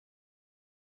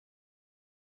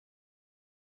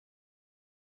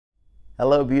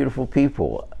Hello, beautiful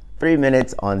people. 3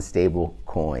 minutes on stable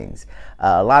coins.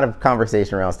 A lot of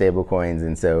conversation around stable coins,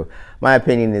 and so my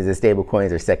opinion is that stable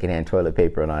coins are secondhand toilet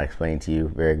paper, and I'll explain to you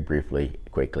very briefly,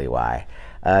 quickly why.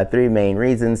 Three main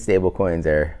reasons stable coins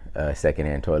are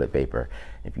secondhand toilet paper.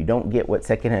 If you don't get what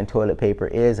secondhand toilet paper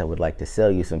is, I would like to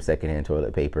sell you some secondhand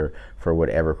toilet paper for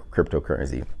whatever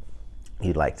cryptocurrency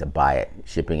you'd like to buy it.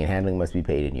 Shipping and handling must be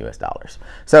paid in US dollars.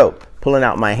 So, pulling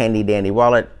out my handy dandy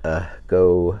wallet,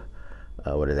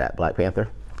 what is that, Black Panther?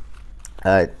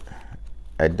 I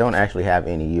don't actually have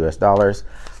any US dollars.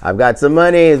 I've got some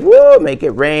monies, woo, make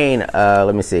it rain.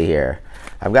 Let me see here.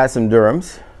 I've got some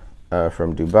dirhams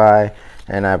from Dubai,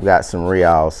 and I've got some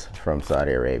reals from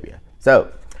Saudi Arabia.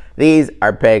 So, these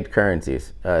are pegged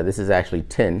currencies. This is actually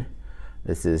 10.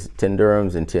 This is 10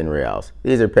 dirhams and 10 reals.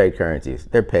 These are pegged currencies.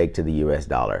 They're pegged to the US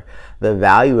dollar. The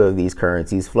value of these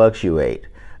currencies fluctuate.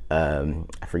 I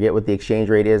forget what the exchange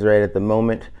rate is right at the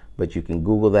moment, but you can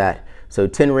Google that. So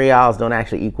 10 reals don't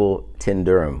actually equal 10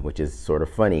 dirham, which is sort of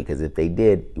funny because if they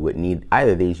did, you wouldn't need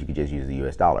either of these. You could just use the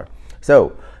US dollar.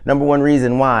 So number one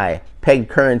reason why pegged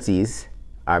currencies,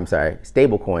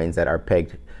 stable coins that are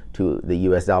pegged to the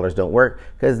US dollars don't work,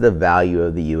 because the value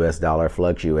of the US dollar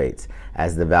fluctuates.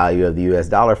 As the value of the US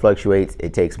dollar fluctuates,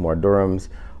 it takes more dirhams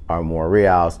or more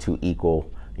reals to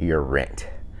equal your rent,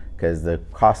 because the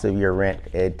cost of your rent,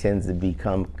 it tends to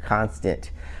become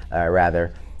constant.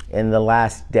 In the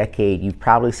last decade, you've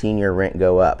probably seen your rent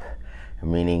go up,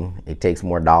 meaning it takes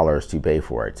more dollars to pay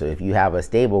for it. So if you have a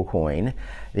stable coin,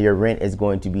 your rent is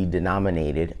going to be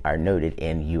denominated or noted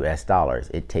in US dollars.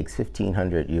 It takes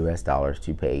 1,500 US dollars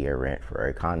to pay your rent for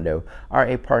a condo or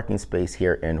a parking space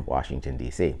here in Washington,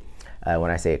 D.C. When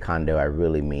I say a condo, I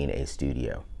really mean a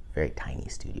studio. Very tiny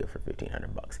studio for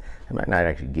 1,500 bucks. I might not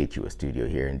actually get you a studio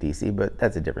here in DC, but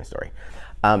that's a different story.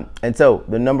 And so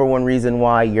the number one reason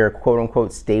why your quote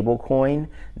unquote stable coin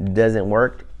doesn't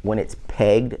work when it's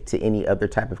pegged to any other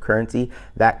type of currency,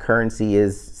 that currency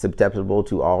is susceptible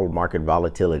to all market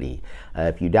volatility.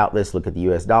 If you doubt this, look at the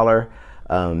US dollar.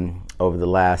 Over the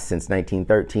last, since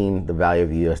 1913, the value of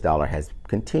the US dollar has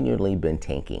continually been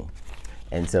tanking.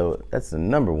 And so that's the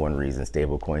number one reason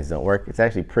stable coins don't work. It's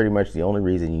actually pretty much the only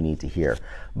reason you need to hear.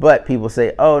 But people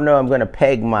say, oh no, I'm gonna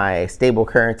peg my stable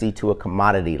currency to a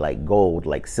commodity like gold,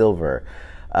 like silver.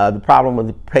 The problem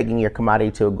with pegging your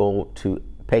commodity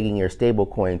pegging your stable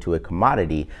coin to a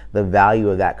commodity, the value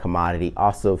of that commodity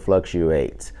also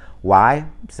fluctuates. Why?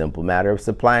 Simple matter of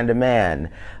supply and demand.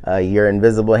 Your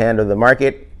invisible hand of the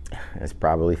market is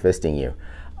probably fisting you.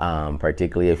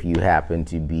 Particularly if you happen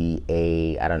to be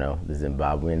the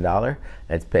Zimbabwean dollar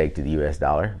that's pegged to the US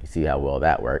dollar. You see how well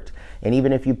that worked. And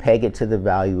even if you peg it to the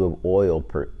value of oil,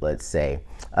 let's say,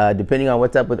 depending on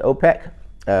what's up with OPEC,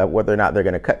 whether or not they're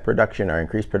going to cut production or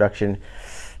increase production,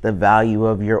 the value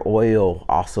of your oil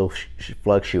also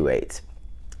fluctuates.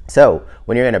 So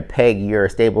when you're going to peg your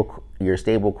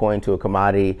stable coin to a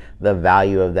commodity, the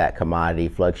value of that commodity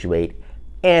fluctuates.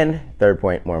 And third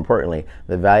point, more importantly,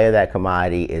 the value of that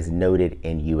commodity is noted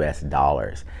in US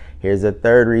dollars. Here's the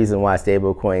third reason why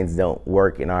stable coins don't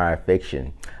work in our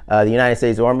fiction. The United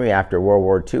States Army, after World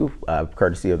War II,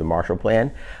 courtesy of the Marshall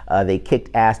Plan, they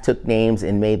kicked ass, took names,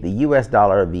 and made the US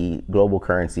dollar the global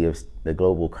currency of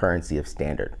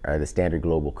standard, or the standard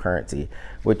global currency,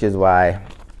 which is why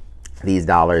these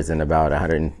dollars and about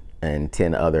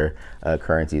 110 other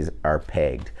currencies are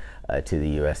pegged to the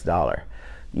US dollar.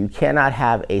 You cannot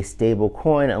have a stable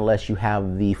coin unless you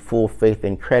have the full faith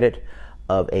and credit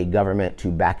of a government to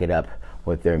back it up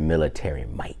with their military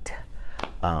might.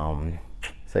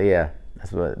 So yeah, that's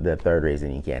the third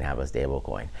reason you can't have a stable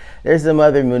coin. There's some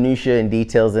other minutiae and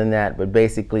details in that, but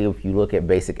basically if you look at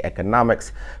basic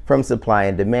economics from supply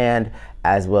and demand,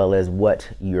 as well as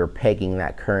what you're pegging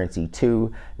that currency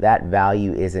to, that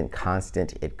value isn't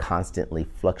constant, it constantly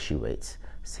fluctuates.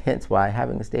 Hence why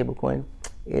having a stable coin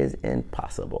is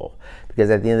impossible,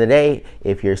 because at the end of the day,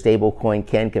 if your stable coin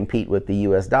can compete with the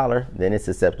US dollar, then it's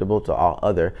susceptible to all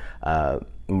other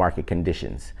market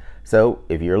conditions. So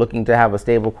if you're looking to have a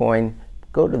stable coin,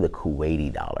 go to the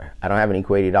Kuwaiti dollar. I don't have any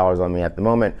Kuwaiti dollars on me at the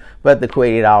moment, but the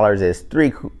Kuwaiti dollars is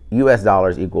 3 US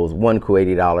dollars equals 1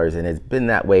 Kuwaiti dollars, and it's been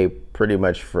that way pretty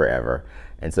much forever.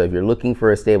 And so if you're looking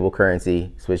for a stable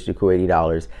currency, switch to Kuwaiti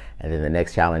dollars, and then the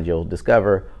next challenge you'll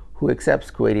discover who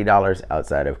accepts Kuwaiti dollars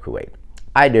outside of Kuwait.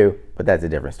 I do, but that's a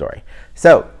different story.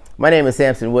 So my name is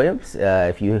Samson Williams.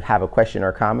 If you have a question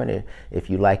or comment, if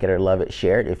you like it or love it,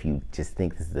 share it. If you just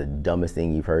think this is the dumbest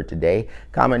thing you've heard today,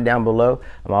 comment down below.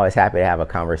 I'm always happy to have a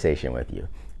conversation with you.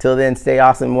 Till then, stay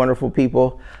awesome, wonderful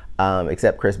people,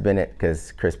 except Chris Bennett,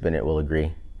 because Chris Bennett will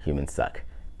agree humans suck.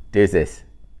 Deuces.